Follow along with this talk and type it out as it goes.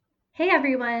Hey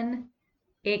everyone!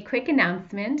 A quick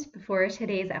announcement before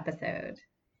today's episode.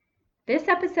 This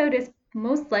episode is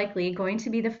most likely going to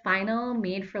be the final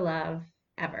Made for Love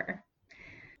ever.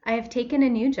 I have taken a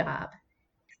new job.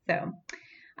 So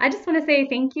I just want to say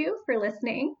thank you for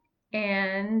listening,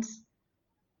 and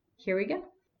here we go.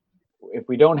 If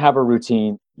we don't have a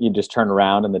routine, you just turn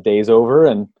around and the day's over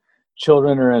and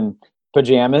children are in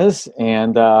pajamas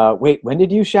and wait, when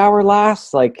did you shower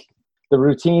last? Like, the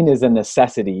routine is a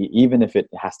necessity, even if it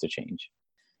has to change.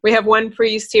 We have one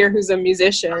priest here who's a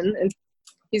musician, and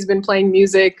he's been playing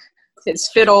music, his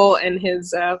fiddle and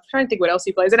his, trying to think what else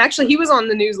he plays. And actually, he was on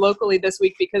the news locally this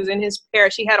week because in his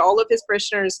parish, he had all of his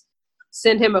parishioners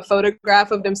send him a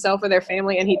photograph of themselves or their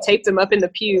family, and he taped them up in the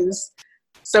pews.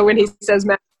 So when he says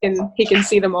Mass, he can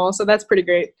see them all. So that's pretty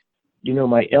great. You know,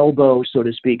 my elbow, so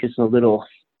to speak, is a little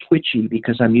twitchy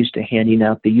because I'm used to handing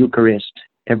out the Eucharist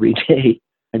every day.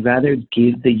 I'd rather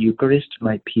give the Eucharist to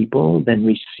my people than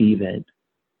receive it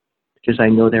because I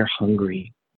know they're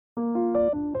hungry.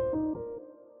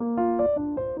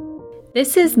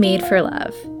 This is Made for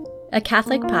Love, a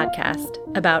Catholic podcast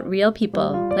about real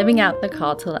people living out the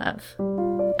call to love.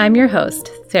 I'm your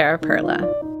host, Sarah Perla.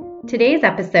 Today's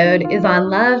episode is on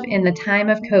love in the time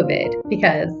of COVID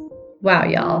because, wow,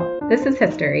 y'all, this is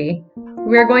history.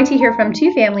 We're going to hear from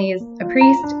two families, a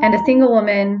priest and a single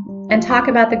woman, and talk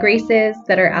about the graces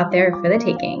that are out there for the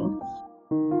taking.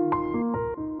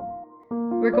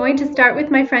 We're going to start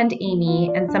with my friend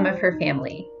Amy and some of her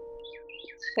family.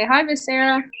 Say hi, Miss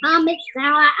Sarah. Hi, Miss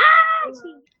Sarah.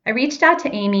 I reached out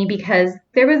to Amy because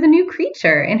there was a new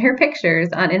creature in her pictures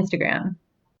on Instagram.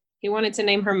 He wanted to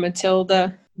name her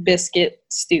Matilda Biscuit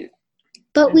Stute.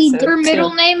 But her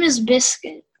middle name is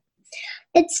Biscuit.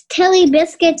 It's Tilly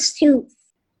Biscuit Stute.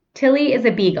 Tilly is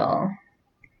a beagle.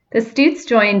 The Stutes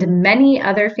joined many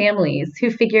other families who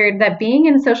figured that being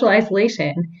in social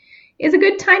isolation is a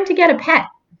good time to get a pet.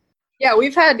 Yeah,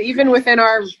 we've had, even within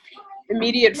our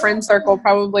immediate friend circle,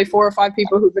 probably 4 or 5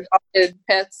 people who've adopted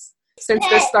pets since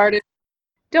this started.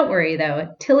 Don't worry,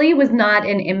 though. Tilly was not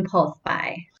an impulse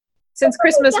buy. Since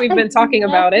Christmas, we've been talking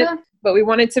about it, but we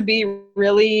wanted to be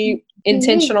really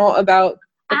intentional about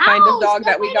the kind of dog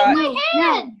that we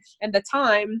got. And the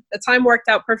time worked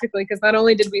out perfectly because not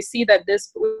only did we see that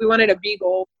we wanted a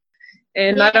beagle,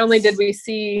 and not only did we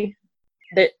see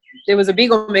that it was a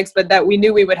beagle mix, but that we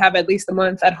knew we would have at least a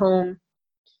month at home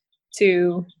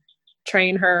to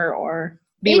train her or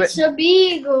be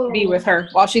with her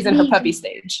while she's in her puppy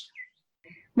stage.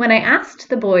 When I asked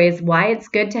the boys why it's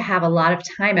good to have a lot of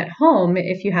time at home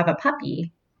if you have a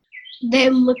puppy, they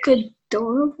look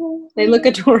adorable.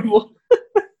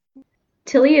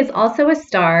 Tilly is also a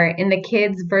star in the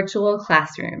kids' virtual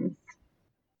classrooms.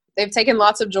 They've taken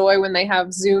lots of joy when they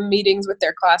have Zoom meetings with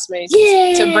their classmates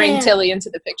to bring Tilly into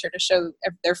the picture to show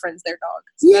their friends their dog.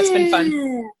 So that's been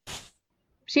fun.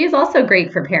 She is also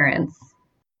great for parents.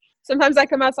 Sometimes I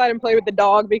come outside and play with the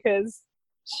dog because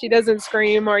she doesn't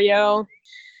scream or yell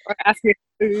or ask me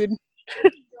for food.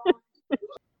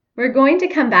 We're going to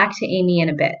come back to Amy in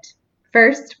a bit.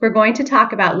 First, we're going to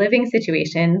talk about living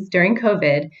situations during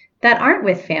COVID that aren't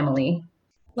with family.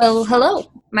 Well, hello.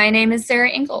 My name is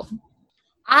Sarah Engel.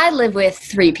 I live with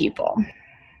 3 people,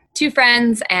 2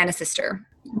 friends and a sister.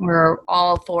 We're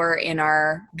all 4 in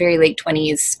our very late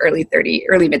 20s, early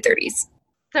mid 30s.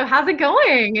 So how's it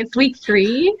going? It's week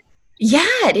 3? Yeah,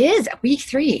 it is. Week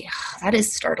 3. That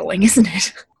is startling, isn't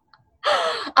it?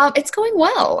 It's going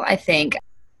well, I think.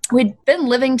 We'd been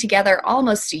living together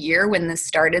almost a year when this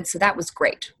started, so that was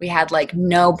great. We had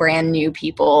no brand new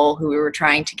people who we were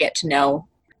trying to get to know.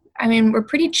 I mean, we're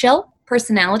pretty chill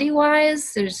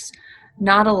personality-wise. There's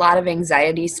not a lot of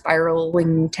anxiety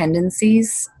spiraling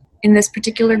tendencies in this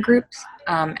particular group,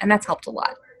 and that's helped a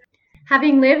lot.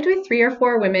 Having lived with 3 or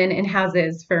 4 women in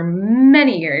houses for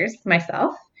many years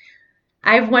myself,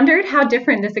 I've wondered how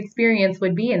different this experience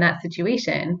would be in that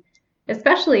situation,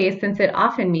 especially since it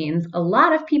often means a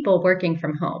lot of people working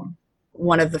from home.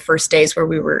 One of the first days where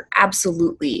we were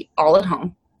absolutely all at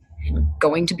home,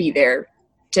 going to be there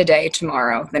today,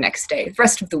 tomorrow, the next day, the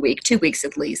rest of the week, 2 weeks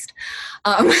at least.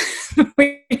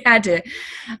 We had to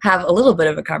have a little bit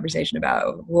of a conversation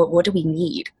about what do we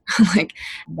need?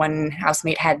 One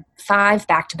housemate had 5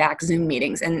 back-to-back Zoom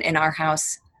meetings, and in our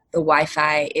house, the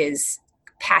Wi-Fi is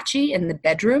patchy in the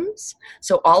bedrooms,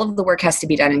 so all of the work has to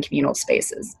be done in communal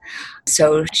spaces.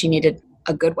 So she needed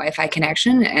a good Wi-Fi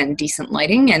connection and decent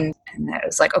lighting, and I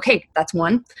was like, okay, that's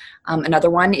one. Another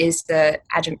one is the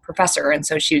adjunct professor, and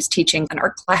so she was teaching an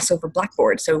art class over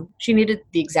Blackboard, so she needed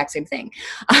the exact same thing.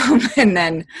 And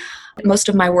then most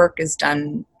of my work is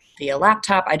done via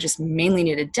laptop. I just mainly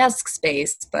need a desk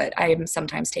space, but I am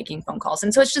sometimes taking phone calls.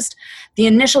 And so it's just the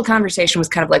initial conversation was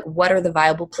kind of like, what are the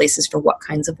viable places for what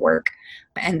kinds of work?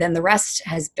 And then the rest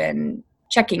has been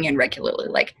checking in regularly,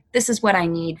 like, this is what I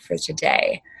need for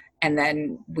today. And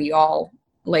then we all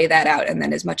lay that out. And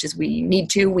then as much as we need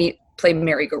to, we play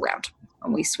merry-go-round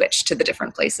and we switch to the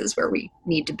different places where we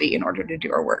need to be in order to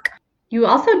do our work. You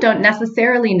also don't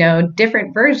necessarily know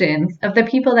different versions of the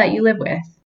people that you live with.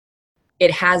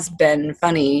 It has been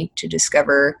funny to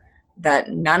discover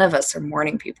that none of us are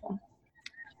morning people.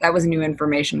 That was new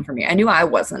information for me. I knew I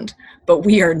wasn't, but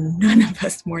we are none of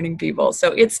us morning people.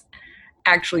 So it's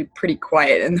actually pretty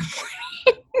quiet in the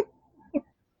morning.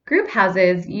 Group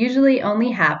houses usually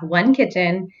only have one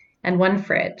kitchen and one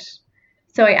fridge.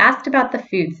 So I asked about the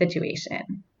food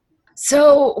situation.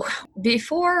 So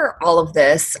before all of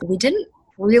this, we didn't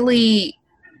really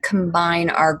combine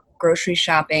our grocery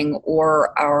shopping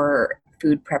or our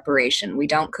food preparation. We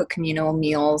don't cook communal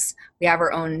meals. We have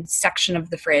our own section of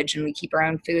the fridge and we keep our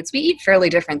own foods. We eat fairly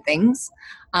different things.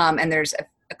 And there's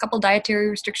a couple dietary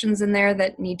restrictions in there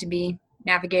that need to be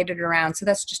navigated around. So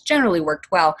that's just generally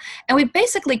worked well. And we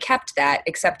basically kept that,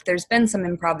 except there's been some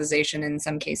improvisation in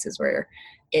some cases where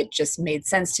it just made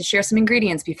sense to share some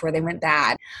ingredients before they went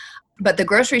bad. But the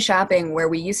grocery shopping, where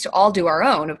we used to all do our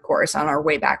own, of course, on our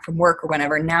way back from work or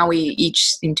whenever, now we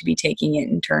each seem to be taking it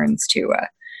in turns to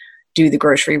do the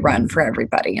grocery run for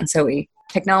everybody. And so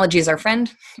technology is our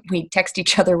friend. We text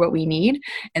each other what we need,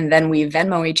 and then we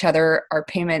Venmo each other our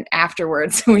payment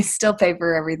afterwards. So we still pay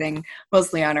for everything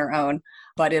mostly on our own,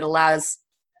 but it allows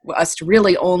us to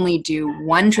really only do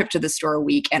one trip to the store a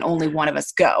week and only one of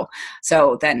us go.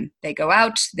 So then they go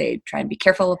out, they try and be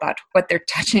careful about what they're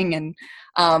touching,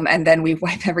 and then we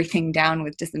wipe everything down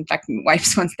with disinfectant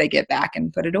wipes once they get back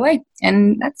and put it away.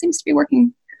 And that seems to be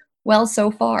working well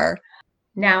so far.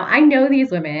 Now, I know these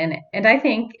women, and I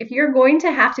think if you're going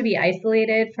to have to be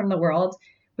isolated from the world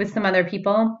with some other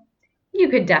people, you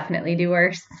could definitely do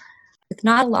worse. With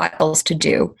not a lot else to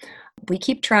do, we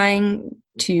keep trying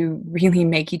to really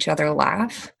make each other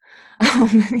laugh.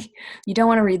 You don't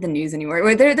want to read the news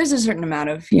anymore. There's a certain amount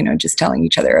of, just telling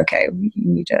each other, okay, you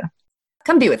need to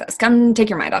come be with us. Come take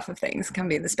your mind off of things. Come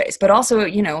be in the space. But also,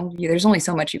 there's only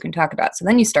so much you can talk about. So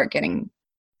then you start getting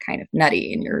kind of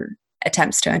nutty in your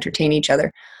attempts to entertain each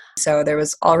other. So there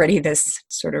was already this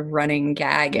sort of running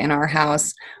gag in our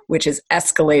house, which has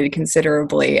escalated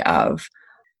considerably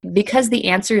because the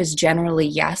answer is generally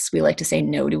yes, we like to say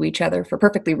no to each other for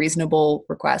perfectly reasonable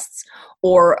requests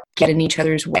or get in each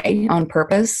other's way on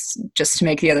purpose just to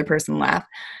make the other person laugh.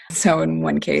 So in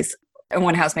one case,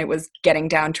 one housemate was getting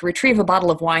down to retrieve a bottle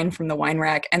of wine from the wine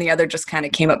rack, and the other just kind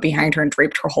of came up behind her and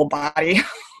draped her whole body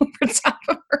over top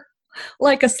of her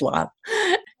like a sloth.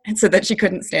 And so that she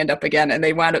couldn't stand up again. And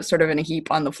they wound up sort of in a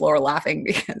heap on the floor laughing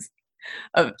because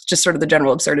of just sort of the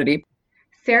general absurdity.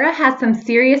 Sarah has some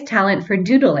serious talent for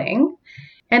doodling,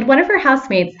 and one of her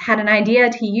housemates had an idea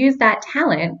to use that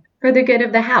talent for the good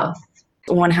of the house.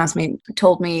 One housemate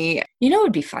told me, it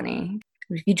would be funny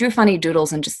if you drew funny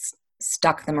doodles and just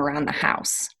stuck them around the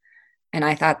house. And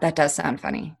I thought, that does sound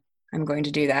funny. I'm going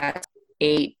to do that.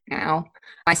 8 now.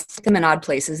 I stick them in odd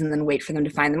places and then wait for them to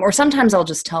find them. Or sometimes I'll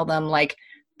just tell them, like,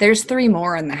 there's 3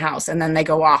 more in the house, and then they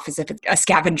go off as if it's a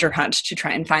scavenger hunt to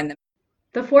try and find them.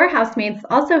 The 4 housemates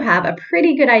also have a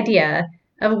pretty good idea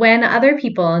of when other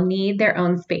people need their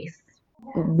own space.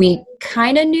 We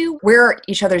kind of knew where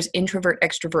each other's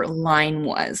introvert-extrovert line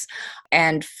was.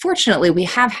 And fortunately, we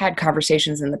have had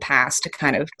conversations in the past to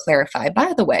kind of clarify,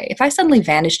 by the way, if I suddenly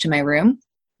vanish to my room,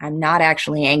 I'm not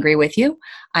actually angry with you.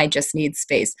 I just need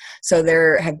space. So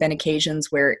there have been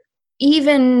occasions where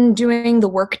even doing the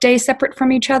workday separate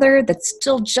from each other, that's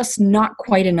still just not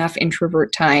quite enough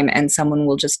introvert time, and someone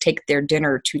will just take their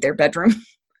dinner to their bedroom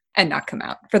and not come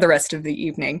out for the rest of the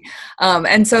evening.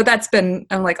 And so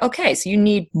I'm like, okay, so you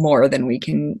need more than we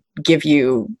can give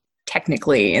you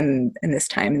technically in this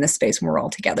time, in this space when we're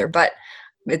all together. But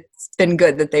it's been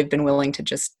good that they've been willing to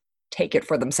just take it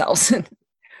for themselves and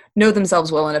know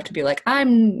themselves well enough to be like,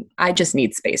 I just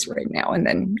need space right now, and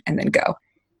then go.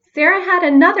 Sarah had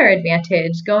another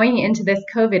advantage going into this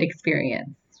COVID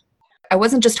experience. I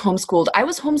wasn't just homeschooled. I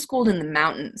was homeschooled in the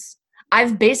mountains.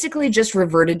 I've basically just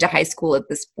reverted to high school at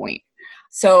this point.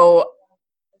 So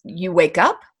you wake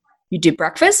up, you do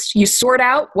breakfast, you sort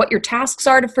out what your tasks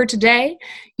are for today,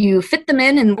 you fit them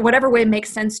in whatever way makes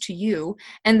sense to you,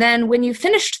 and then when you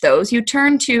finished those, you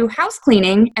turn to house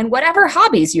cleaning and whatever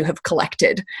hobbies you have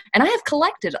collected. And I have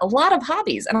collected a lot of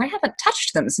hobbies, and I haven't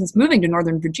touched them since moving to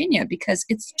Northern Virginia because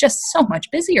it's just so much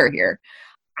busier here.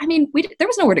 I mean, there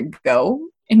was nowhere to go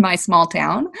in my small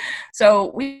town.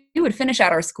 So we would finish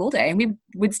out our school day and we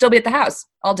would still be at the house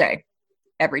all day,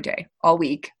 every day, all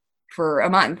week for a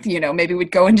month. Maybe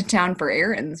we'd go into town for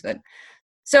errands. But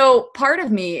so part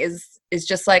of me is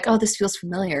just like, oh, this feels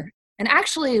familiar and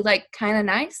actually like kind of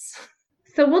nice.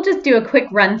 So we'll just do a quick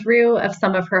run through of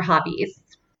some of her hobbies.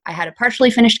 I had a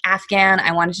partially finished Afghan.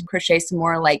 I wanted to crochet some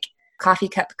more like coffee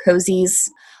cup cozies.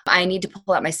 I need to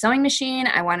pull out my sewing machine.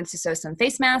 I wanted to sew some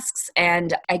face masks,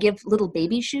 and I give little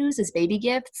baby shoes as baby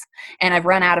gifts, and I've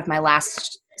run out of my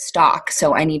last stock,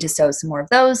 so I need to sew some more of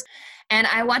those. And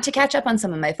I want to catch up on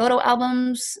some of my photo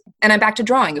albums, and I'm back to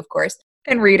drawing, of course,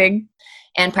 and reading,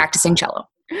 and practicing cello,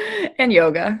 and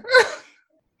yoga.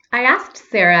 I asked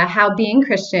Sarah how being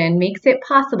Christian makes it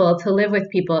possible to live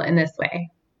with people in this way.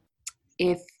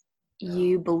 If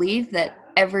you believe that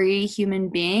every human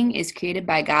being is created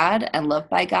by God and loved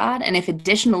by God, and if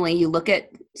additionally you look at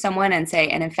someone and say,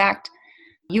 and in fact,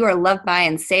 you are loved by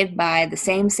and saved by the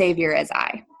same Savior as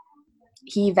I.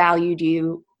 He valued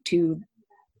you to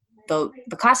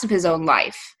the cost of his own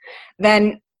life,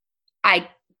 then I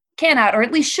cannot, or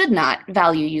at least should not,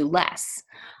 value you less.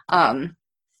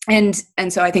 And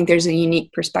so I think there's a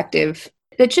unique perspective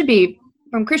that should be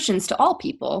from Christians to all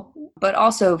people, but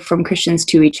also from Christians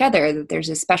to each other, that there's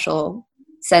a special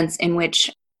sense in which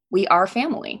we are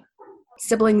family,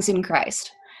 siblings in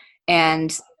Christ.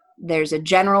 And there's a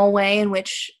general way in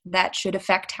which that should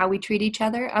affect how we treat each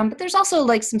other. But there's also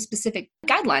like some specific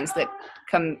guidelines that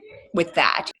come with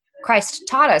that. Christ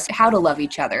taught us how to love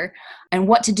each other and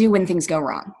what to do when things go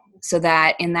wrong, so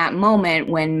that in that moment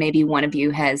when maybe one of you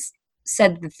has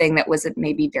said the thing that wasn't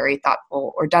maybe very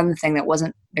thoughtful or done the thing that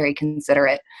wasn't very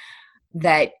considerate,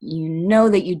 that you know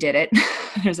that you did it.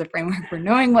 There's a framework for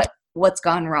knowing what's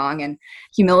gone wrong, and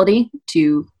humility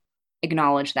to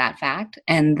acknowledge that fact,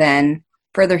 and then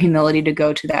further humility to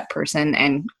go to that person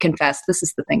and confess, this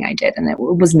is the thing I did, and it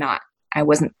was not, I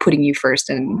wasn't putting you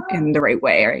first in the right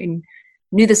way, or I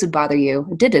knew this would bother you,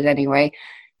 did it anyway,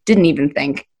 didn't even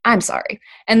think, I'm sorry.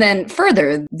 And then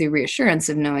further, the reassurance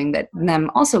of knowing that them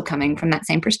also coming from that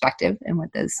same perspective and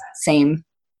with those same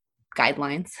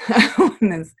guidelines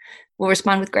will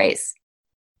respond with grace.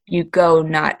 You go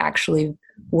not actually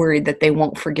worried that they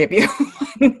won't forgive you,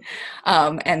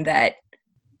 and that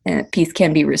peace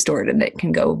can be restored and it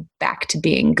can go back to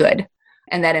being good.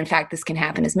 And that, in fact, this can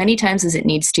happen as many times as it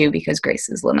needs to because grace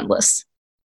is limitless.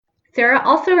 Sarah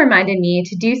also reminded me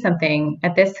to do something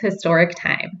at this historic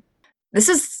time. This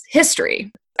is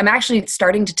history. I'm actually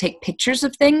starting to take pictures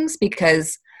of things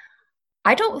because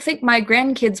I don't think my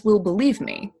grandkids will believe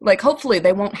me. Like, hopefully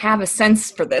they won't have a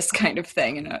sense for this kind of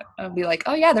thing. And I'll be like,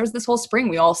 oh yeah, there was this whole spring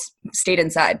we all stayed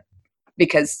inside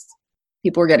because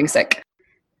people were getting sick.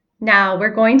 Now we're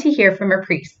going to hear from a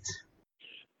priest.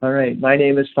 All right. My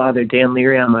name is Father Dan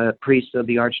Leary. I'm a priest of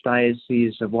the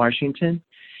Archdiocese of Washington,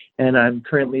 and I'm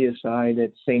currently assigned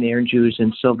at St. Andrew's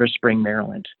in Silver Spring,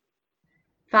 Maryland.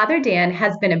 Father Dan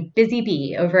has been a busy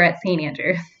bee over at St.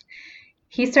 Andrews.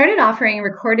 He started offering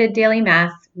recorded daily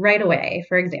Mass right away,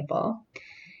 for example,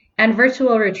 and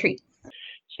virtual retreats.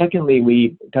 Secondly,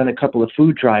 we've done a couple of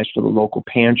food drives for the local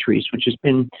pantries, which has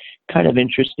been kind of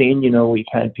interesting. You know, we've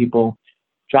had people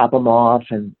drop them off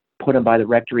and put them by the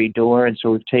rectory door, and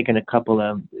so we've taken a couple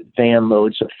of van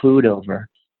loads of food over.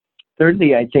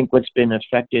 Thirdly, I think what's been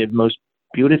effective most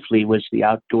beautifully was the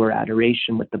outdoor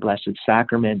adoration with the Blessed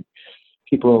Sacrament.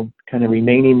 People kind of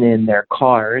remaining in their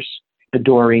cars,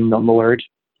 adoring the Lord.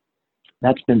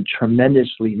 That's been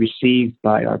tremendously received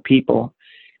by our people.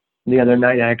 The other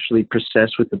night, I actually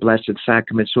processed with the Blessed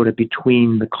Sacrament sort of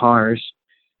between the cars,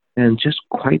 and just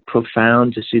quite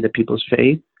profound to see the people's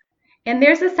faith. And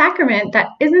there's a sacrament that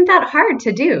isn't that hard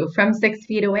to do from 6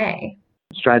 feet away.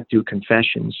 Drive through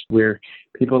confessions, where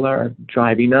people are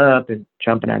driving up and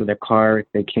jumping out of their car if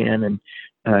they can,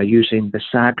 and using the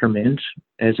sacrament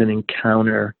as an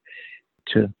encounter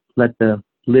to let the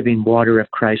living water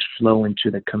of Christ flow into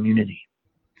the community.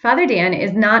 Father Dan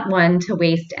is not one to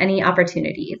waste any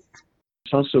opportunities.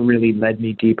 It's also really led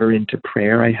me deeper into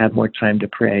prayer. I have more time to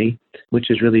pray,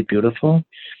 which is really beautiful.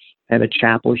 I have a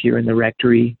chapel here in the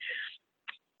rectory.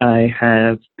 I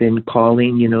have been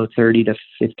calling, 30 to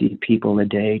 50 people a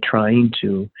day, trying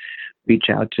to reach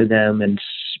out to them and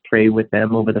pray with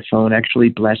them over the phone, actually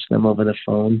bless them over the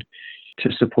phone,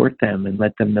 to support them and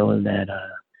let them know that,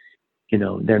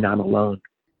 they're not alone.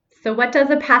 So what does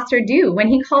a pastor do when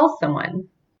he calls someone?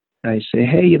 I say,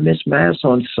 hey, you missed Mass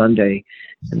on Sunday.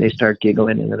 And they start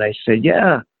giggling. And then I say,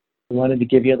 yeah, I wanted to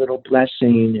give you a little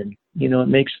blessing. And, it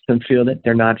makes them feel that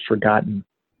they're not forgotten.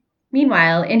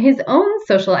 Meanwhile, in his own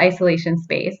social isolation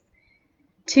space,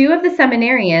 Two of the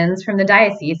seminarians from the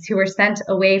diocese who were sent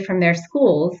away from their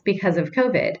schools because of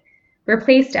COVID were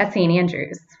placed at St.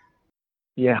 Andrews.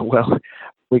 Yeah, well,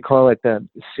 we call it the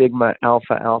Sigma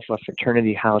Alpha Alpha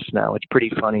Fraternity House now. It's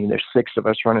pretty funny. There's 6 of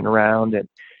us running around, and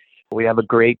we have a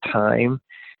great time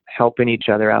helping each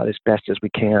other out as best as we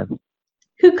can.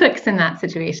 Who cooks in that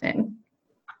situation?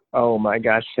 Oh my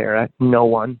gosh, Sarah, no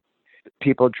one.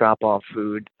 People drop off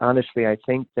food. Honestly, I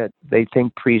think that they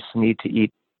think priests need to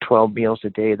eat 12 meals a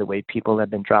day the way people have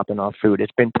been dropping off food.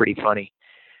 It's been pretty funny.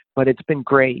 But it's been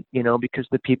great, because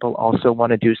the people also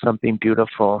want to do something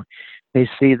beautiful. They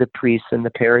see the priests in the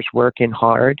parish working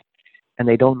hard, and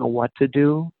they don't know what to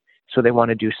do, so they want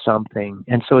to do something.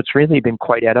 And so it's really been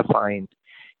quite edifying.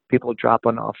 People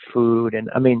dropping off food. And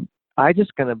I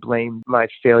just going to blame my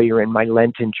failure in my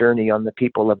Lenten journey on the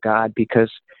people of God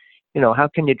because, how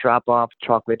can you drop off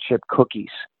chocolate chip cookies,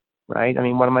 right?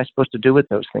 What am I supposed to do with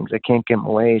those things? I can't give them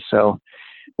away, so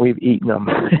we've eaten them.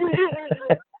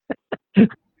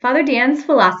 Father Dan's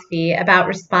philosophy about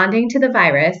responding to the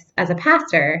virus as a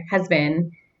pastor has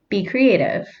been, be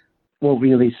creative. Well,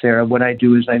 really, Sarah, what I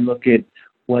do is I look at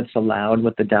what's allowed,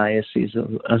 what the diocese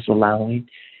is allowing,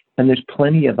 and there's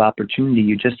plenty of opportunity.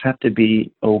 You just have to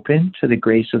be open to the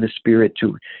grace of the Spirit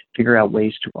to figure out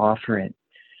ways to offer it.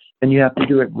 And you have to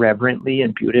do it reverently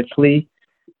and beautifully.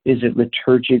 Is it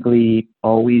liturgically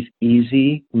always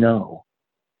easy? No,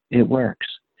 it works.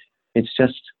 It's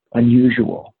just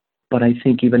unusual. But I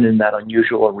think even in that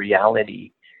unusual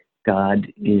reality, God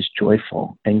is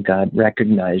joyful and God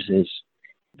recognizes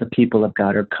the people of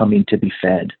God are coming to be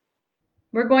fed.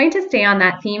 We're going to stay on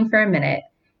that theme for a minute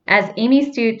as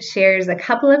Amy Stute shares a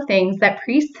couple of things that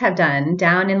priests have done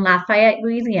down in Lafayette,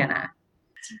 Louisiana.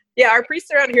 Yeah, our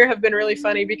priests around here have been really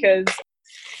funny because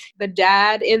the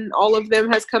dad in all of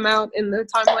them has come out in the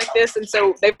time like this. And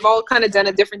so they've all kind of done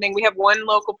a different thing. We have one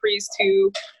local priest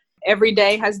who every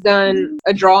day has done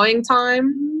a drawing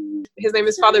time. His name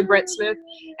is Father Brent Smith.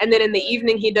 And then in the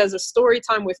evening, he does a story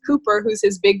time with Cooper, who's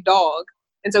his big dog.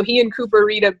 And so he and Cooper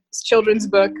read a children's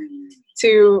book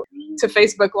to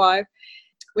Facebook Live.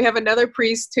 We have another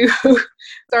priest who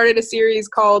started a series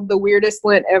called The Weirdest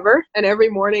Lent Ever. And every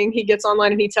morning he gets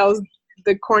online and he tells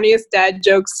the corniest dad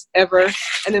jokes ever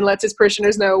and then lets his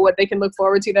parishioners know what they can look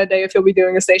forward to that day if he'll be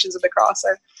doing a Stations of the Cross.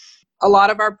 So a lot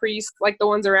of our priests, like the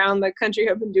ones around the country,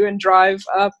 have been doing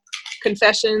drive-up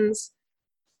confessions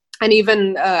and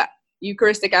even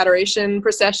Eucharistic adoration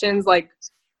processions, like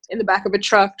in the back of a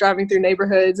truck driving through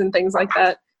neighborhoods and things like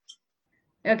that.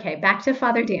 Okay, back to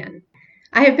Father Dan.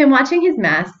 I have been watching his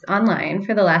Mass online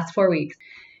for the last 4 weeks,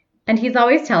 and he's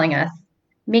always telling us,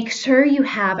 make sure you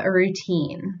have a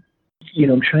routine.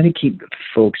 I'm trying to keep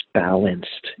folks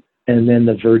balanced, and then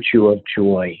the virtue of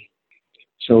joy.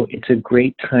 So it's a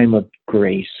great time of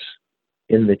grace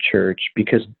in the church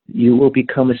because you will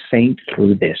become a saint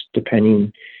through this,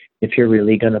 depending if you're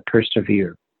really going to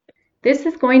persevere. This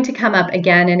is going to come up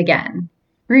again and again.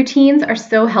 Routines are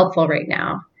so helpful right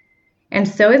now, and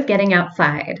so is getting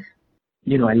outside.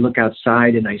 I look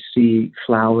outside and I see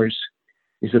flowers,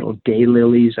 these little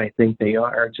daylilies, I think they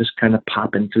are, just kind of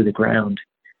popping through the ground.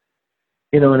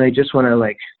 And I just want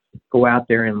to go out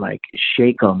there and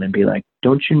shake them and be like,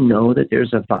 don't you know that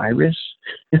there's a virus?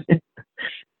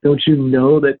 Don't you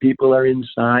know that people are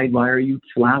inside? Why are you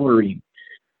flowering?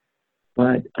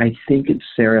 But I think it's,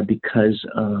 Sarah, because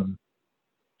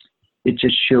it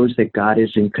just shows that God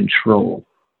is in control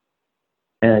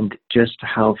and just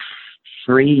how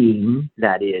freeing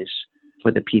that is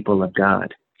for the people of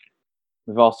God.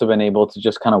 We've also been able to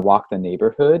just kind of walk the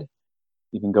neighborhood,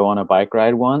 even go on a bike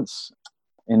ride once,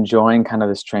 enjoying kind of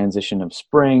this transition of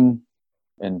spring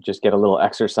and just get a little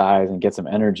exercise and get some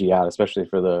energy out, especially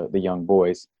for the young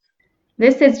boys.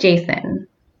 This is Jason.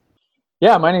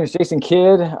 Yeah, my name is Jason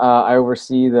Kidd. I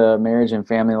oversee the Marriage and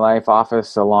Family Life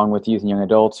Office along with youth and young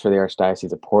adults for the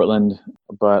Archdiocese of Portland.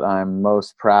 But I'm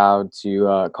most proud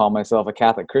to call myself a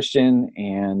Catholic Christian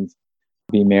and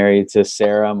be married to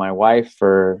Sarah, my wife,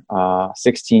 for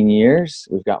 16 years.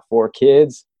 We've got 4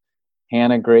 kids,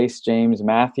 Hannah, Grace, James,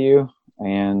 Matthew,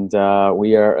 and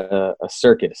we are a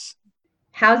circus.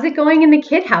 How's it going in the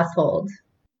kid household?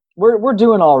 We're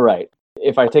doing all right.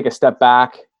 If I take a step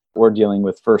back, we're dealing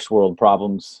with first world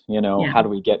problems. How do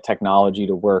we get technology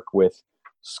to work with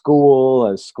school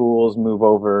as schools move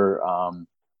over?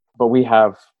 But we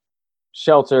have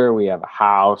shelter, we have a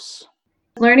house.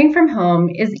 Learning from home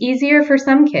is easier for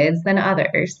some kids than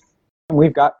others.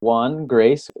 We've got one,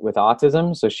 Grace, with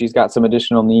autism, so she's got some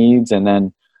additional needs, and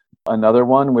then another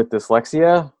one with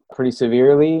dyslexia pretty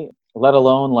severely, let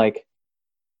alone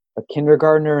a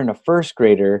kindergartner and a first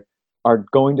grader are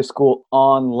going to school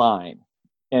online.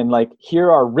 and like,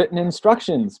 here are written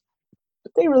instructions,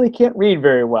 but they really can't read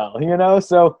very well,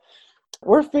 So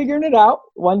we're figuring it out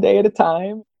one day at a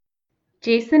time.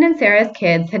 Jason and Sarah's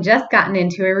kids had just gotten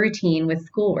into a routine with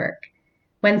schoolwork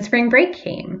when spring break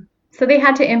came, so they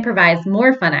had to improvise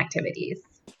more fun activities.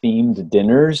 Themed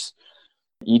dinners.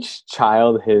 Each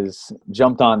child has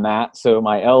jumped on that. So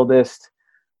my eldest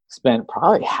spent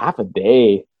probably half a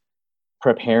day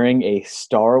preparing a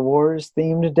Star Wars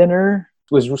themed dinner.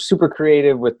 Was super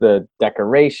creative with the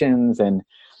decorations and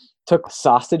took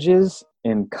sausages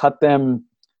and cut them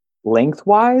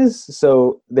lengthwise.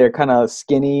 So they're kind of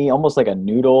skinny, almost like a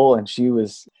noodle. And she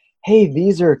was, hey,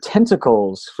 these are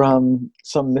tentacles from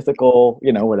some mythical,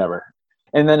 whatever.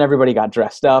 And then everybody got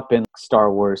dressed up in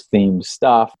Star Wars themed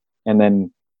stuff. And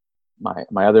then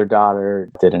my other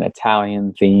daughter did an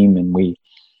Italian theme, and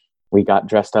we got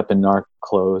dressed up in our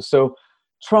clothes. So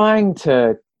trying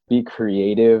to be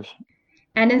creative.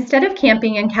 And instead of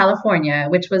camping in California,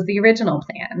 which was the original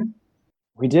plan,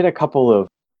 we did a couple of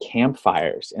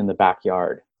campfires in the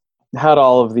backyard. Had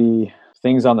all of the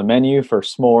things on the menu for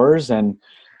s'mores. And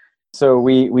so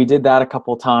we did that a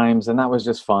couple times, and that was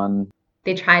just fun.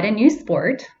 They tried a new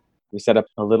sport. We set up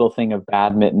a little thing of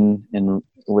badminton, in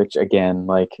which, again,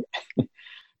 like,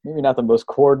 maybe not the most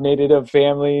coordinated of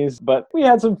families, but we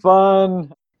had some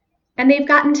fun. And they've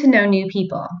gotten to know new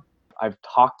people. I've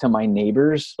talked to my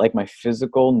neighbors, like my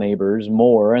physical neighbors,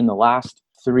 more in the last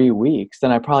 3 weeks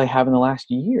than I probably have in the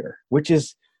last year, which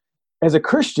is, as a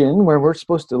Christian, where we're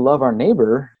supposed to love our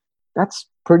neighbor, that's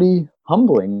pretty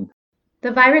humbling.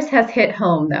 The virus has hit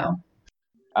home, though.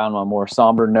 On a more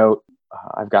somber note,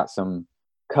 I've got some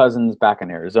cousins back in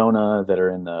Arizona that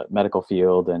are in the medical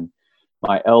field, and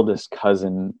my eldest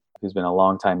cousin, who's been a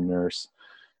longtime nurse,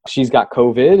 she's got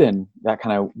COVID, and that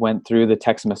kind of went through the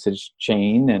text message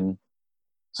chain. And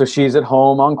so she's at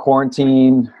home on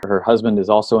quarantine. Her husband is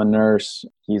also a nurse.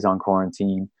 He's on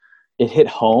quarantine. It hit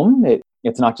home.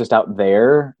 It's not just out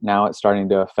there. Now it's starting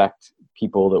to affect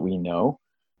people that we know.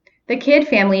 The Kidd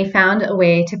family found a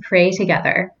way to pray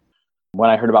together. When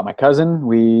I heard about my cousin,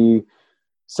 we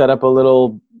set up a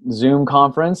little Zoom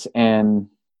conference, and,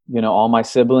 all my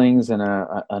siblings and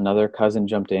another cousin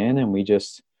jumped in, and we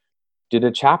just did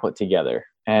a chaplet together.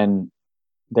 And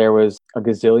there was a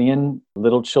gazillion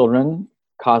little children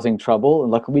causing trouble.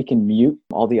 And luckily we can mute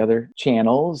all the other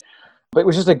channels. But it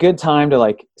was just a good time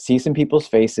to see some people's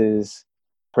faces,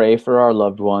 pray for our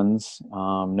loved ones,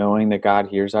 knowing that God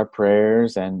hears our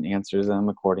prayers and answers them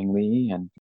accordingly. And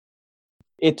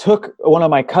it took one of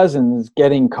my cousins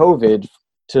getting COVID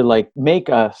to make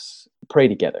us pray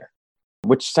together,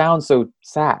 which sounds so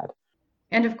sad.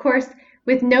 And of course,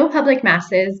 with no public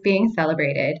masses being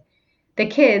celebrated, the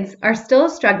kids are still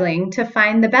struggling to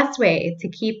find the best way to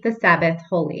keep the Sabbath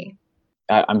holy.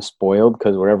 I'm spoiled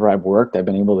because wherever I've worked, I've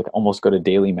been able to almost go to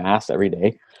daily mass every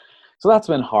day. So that's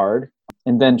been hard.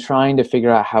 And then trying to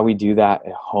figure out how we do that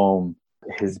at home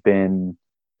has been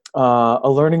a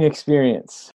learning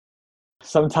experience.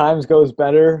 Sometimes goes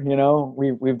better.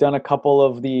 We've done a couple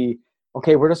of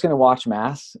we're just going to watch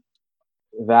mass.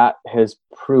 That has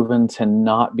proven to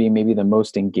not be maybe the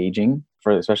most engaging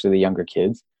for especially the younger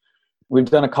kids. We've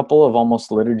done a couple of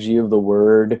almost liturgy of the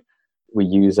word. We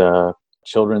use a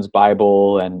children's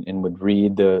Bible and would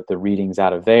read the readings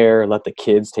out of there, let the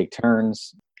kids take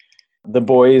turns. The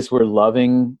boys were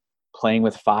loving playing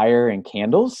with fire and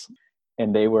candles,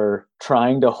 and they were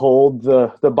trying to hold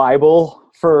the Bible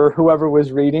for whoever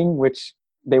was reading, which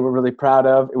they were really proud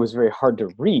of. It was very hard to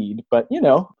read, but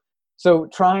so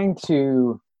trying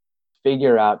to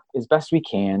figure out as best we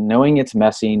can, knowing it's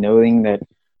messy, knowing that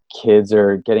kids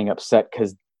are getting upset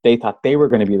because they thought they were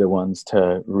going to be the ones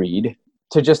to read,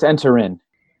 to just enter in.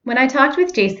 When I talked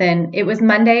with Jason, it was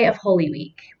Monday of Holy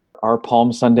Week. Our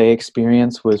Palm Sunday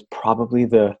experience was probably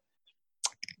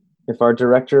if our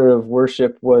director of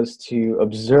worship was to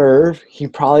observe, he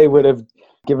probably would have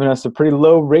given us a pretty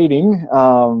low rating.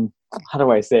 How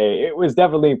do I say? It was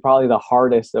definitely probably the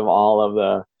hardest of all of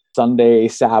the Sunday,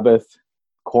 Sabbath,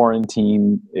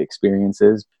 quarantine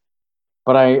experiences.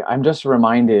 But I'm just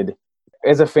reminded,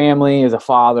 as a family, as a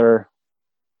father,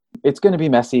 it's going to be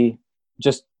messy.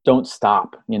 Just don't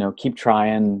stop. Keep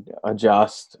trying,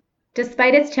 adjust.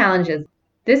 Despite its challenges,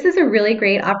 this is a really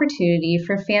great opportunity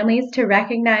for families to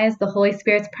recognize the Holy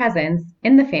Spirit's presence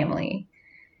in the family,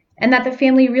 and that the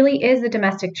family really is a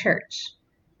domestic church,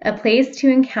 a place to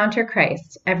encounter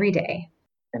Christ every day.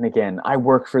 And again, I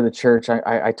work for the church.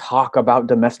 I talk about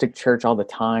domestic church all the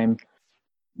time.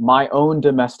 My own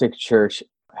domestic church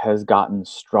has gotten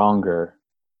stronger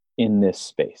in this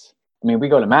space. I mean, we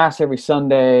go to mass every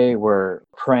Sunday. We're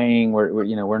praying.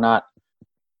 We're not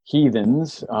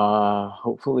heathens,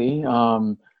 hopefully.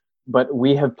 But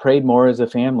we have prayed more as a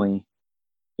family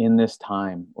in this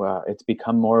time. It's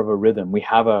become more of a rhythm. We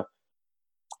have a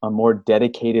more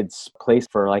dedicated place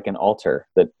for like an altar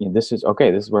that this is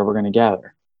where we're going to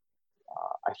gather.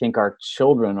 I think our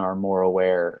children are more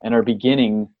aware and are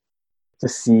beginning to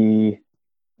see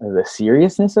the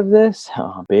seriousness of this,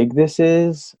 how big this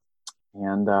is,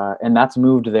 and that's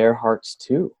moved their hearts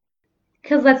too.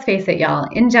 Because let's face it, y'all,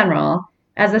 in general,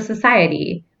 as a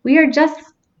society, we are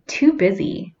just too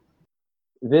busy.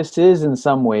 This is in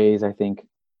some ways, I think,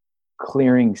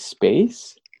 clearing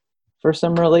space for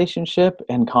some relationship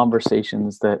and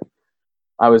conversations that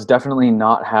I was definitely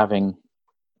not having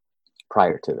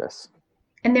prior to this.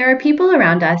 And there are people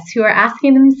around us who are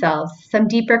asking themselves some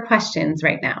deeper questions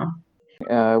right now.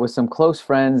 With some close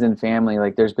friends and family,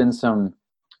 like there's been some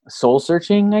soul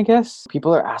searching, I guess.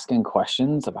 People are asking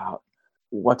questions about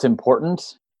what's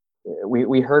important.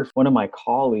 We heard one of my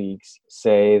colleagues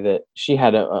say that she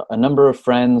had a number of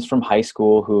friends from high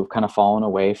school who have kind of fallen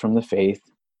away from the faith.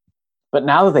 But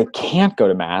now that they can't go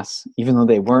to Mass, even though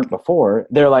they weren't before,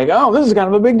 they're like, oh, this is kind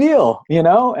of a big deal, And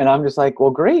I'm just like,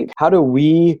 well, great. How do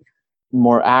we,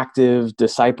 more active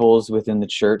disciples within the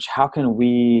church, how can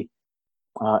we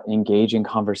engage in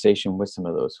conversation with some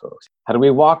of those folks? How do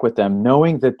we walk with them,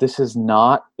 knowing that this is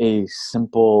not a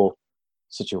simple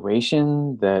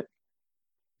situation, that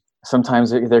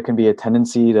sometimes there can be a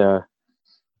tendency to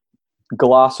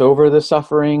gloss over the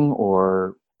suffering,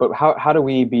 but how do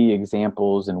we be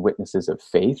examples and witnesses of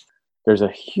faith? There's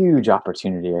a huge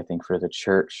opportunity, I think, for the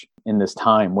church in this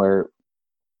time where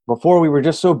before we were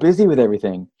just so busy with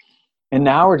everything, and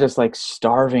now we're just like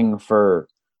starving for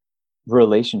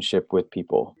relationship with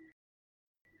people.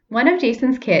 One of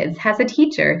Jason's kids has a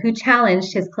teacher who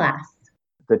challenged his class.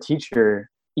 The teacher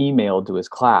emailed to his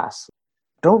class,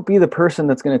 don't be the person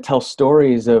that's going to tell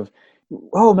stories of,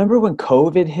 oh, remember when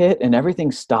COVID hit and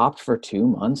everything stopped for 2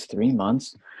 months, 3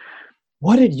 months?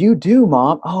 What did you do,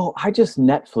 Mom? Oh, I just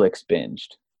Netflix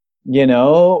binged,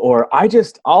 or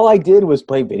all I did was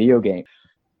play video games.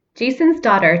 Jason's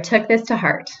daughter took this to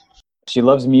heart. She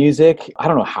loves music. I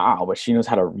don't know how, but she knows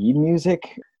how to read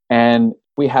music. And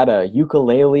we had a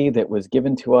ukulele that was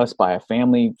given to us by a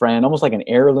family friend, almost like an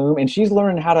heirloom. And she's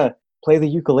learning how to play the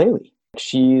ukulele.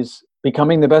 She's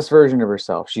becoming the best version of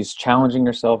herself. She's challenging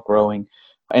herself, growing.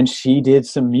 And she did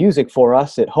some music for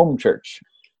us at home church.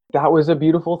 That was a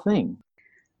beautiful thing.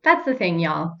 That's the thing,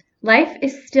 y'all. Life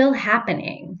is still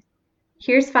happening.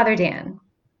 Here's Father Dan.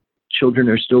 Children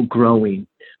are still growing,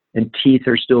 and teeth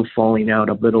are still falling out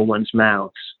of little ones'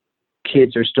 mouths.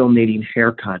 Kids are still needing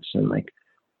haircuts, and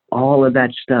all of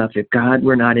that stuff. If God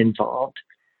were not involved,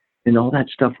 then all that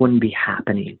stuff wouldn't be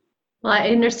happening. Well, I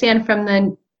understand from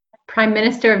the Prime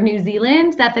Minister of New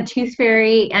Zealand that the Tooth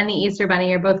Fairy and the Easter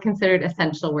Bunny are both considered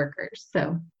essential workers.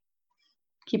 So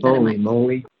keep that in mind. Holy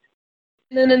moly.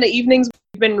 And then in the evenings,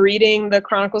 we've been reading the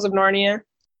Chronicles of Narnia.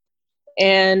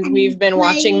 And we've been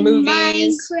watching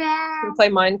movies. Minecraft. We play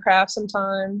Minecraft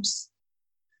sometimes.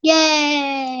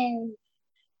 Yay!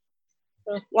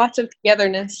 So lots of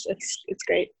togetherness. It's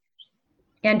great.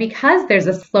 And because there's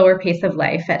a slower pace of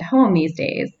life at home these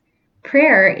days,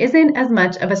 prayer isn't as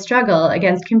much of a struggle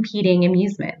against competing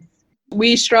amusements.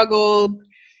 We struggled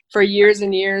for years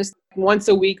and years, once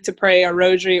a week to pray a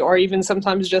rosary, or even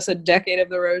sometimes just a decade of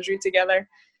the rosary together.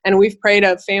 And we've prayed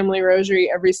a family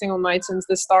rosary every single night since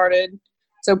this started.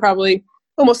 So probably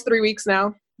almost 3 weeks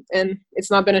now. And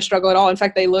it's not been a struggle at all. In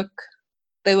fact, they look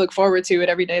forward to it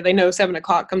every day. They know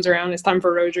 7:00 comes around. It's time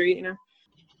for rosary,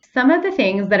 Some of the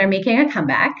things that are making a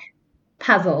comeback: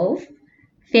 puzzles,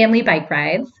 family bike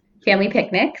rides, family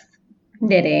picnics,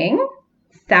 knitting,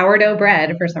 sourdough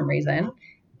bread for some reason,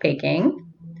 baking.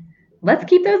 Let's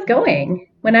keep those going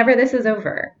whenever this is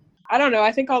over. I don't know.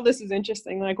 I think all this is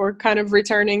interesting. We're kind of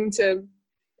returning to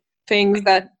things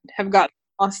that have gotten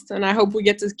lost, and I hope we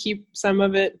get to keep some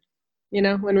of it,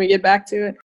 when we get back to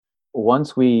it.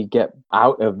 Once we get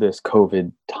out of this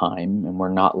COVID time and we're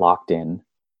not locked in,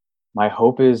 my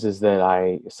hope is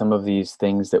that some of these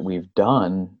things that we've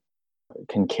done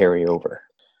can carry over.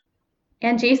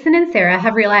 And Jason and Sarah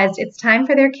have realized it's time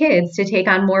for their kids to take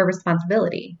on more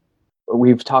responsibility.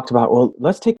 We've talked about, well,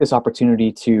 let's take this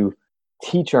opportunity to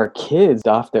teach our kids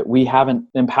stuff that we haven't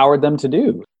empowered them to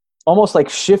do. Almost like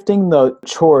shifting the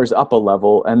chores up a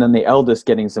level and then the eldest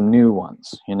getting some new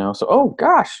ones, So, oh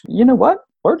gosh, you know what?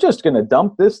 We're just going to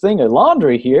dump this thing of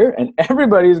laundry here and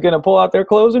everybody's going to pull out their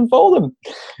clothes and fold them.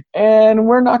 And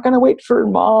we're not going to wait for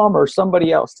mom or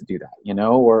somebody else to do that,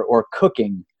 or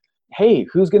cooking. Hey,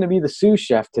 who's going to be the sous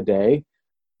chef today?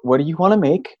 What do you want to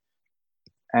make?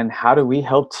 And how do we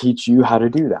help teach you how to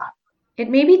do that? It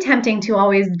may be tempting to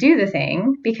always do the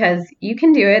thing because you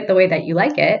can do it the way that you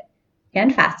like it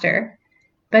and faster.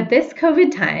 But this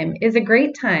COVID time is a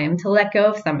great time to let go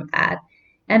of some of that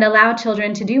and allow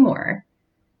children to do more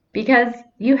because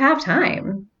you have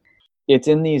time. It's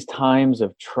in these times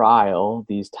of trial,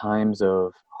 these times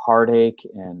of heartache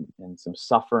and some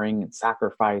suffering and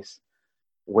sacrifice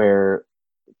where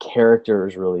character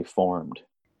is really formed.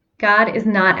 God is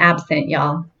not absent,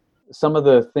 y'all. Some of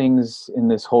the things in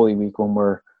this Holy Week when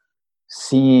we're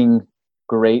seeing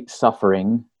great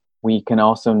suffering, we can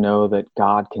also know that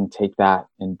God can take that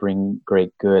and bring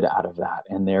great good out of that.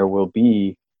 And there will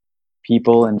be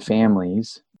people and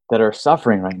families that are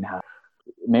suffering right now.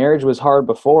 Marriage was hard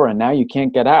before, and now you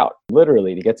can't get out,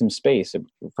 literally, to get some space,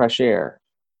 fresh air.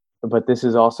 But this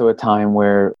is also a time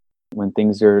where when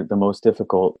things are the most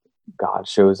difficult, God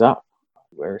shows up.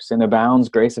 Where sin abounds,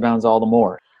 grace abounds all the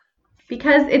more.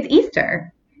 Because it's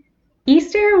Easter.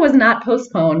 Easter was not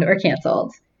postponed or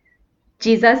canceled.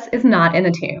 Jesus is not in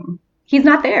the tomb. He's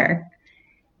not there.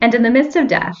 And in the midst of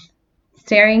death,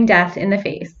 staring death in the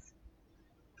face,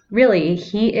 really,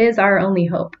 he is our only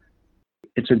hope.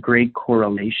 It's a great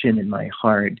correlation in my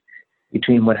heart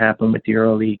between what happened with the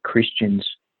early Christians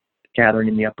gathering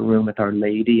in the upper room with Our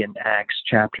Lady in Acts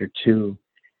chapter 2,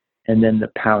 and then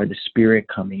the power of the Spirit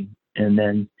coming, and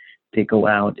then they go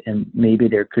out and maybe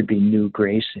there could be new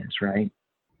graces, right?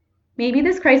 Maybe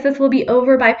this crisis will be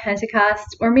over by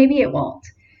Pentecost, or maybe it won't.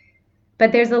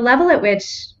 But there's a level at which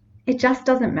it just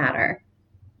doesn't matter.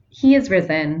 He is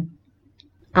risen.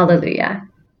 Alleluia.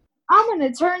 I'm going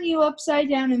to turn you upside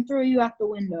down and throw you out the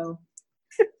window.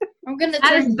 I'm going to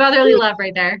That is brotherly love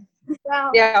right there.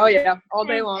 Yeah, oh yeah, all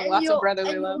day long, lots of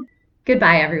brotherly love.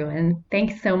 Goodbye, everyone.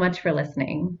 Thanks so much for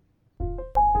listening.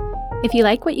 If you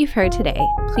like what you've heard today,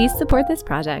 please support this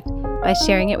project by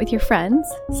sharing it with your friends,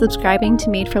 subscribing to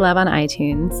Made for Love on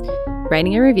iTunes,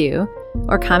 writing a review,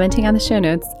 or commenting on the show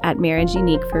notes at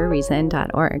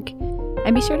marriageuniqueforareason.org.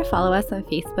 And be sure to follow us on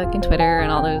Facebook and Twitter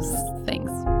and all those things.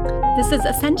 This is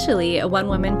essentially a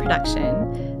one-woman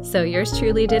production, so yours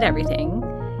truly did everything,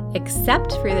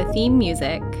 except for the theme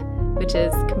music, which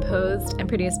is composed and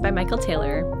produced by Michael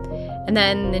Taylor. And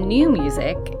then the new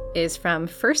music is from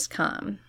First Com.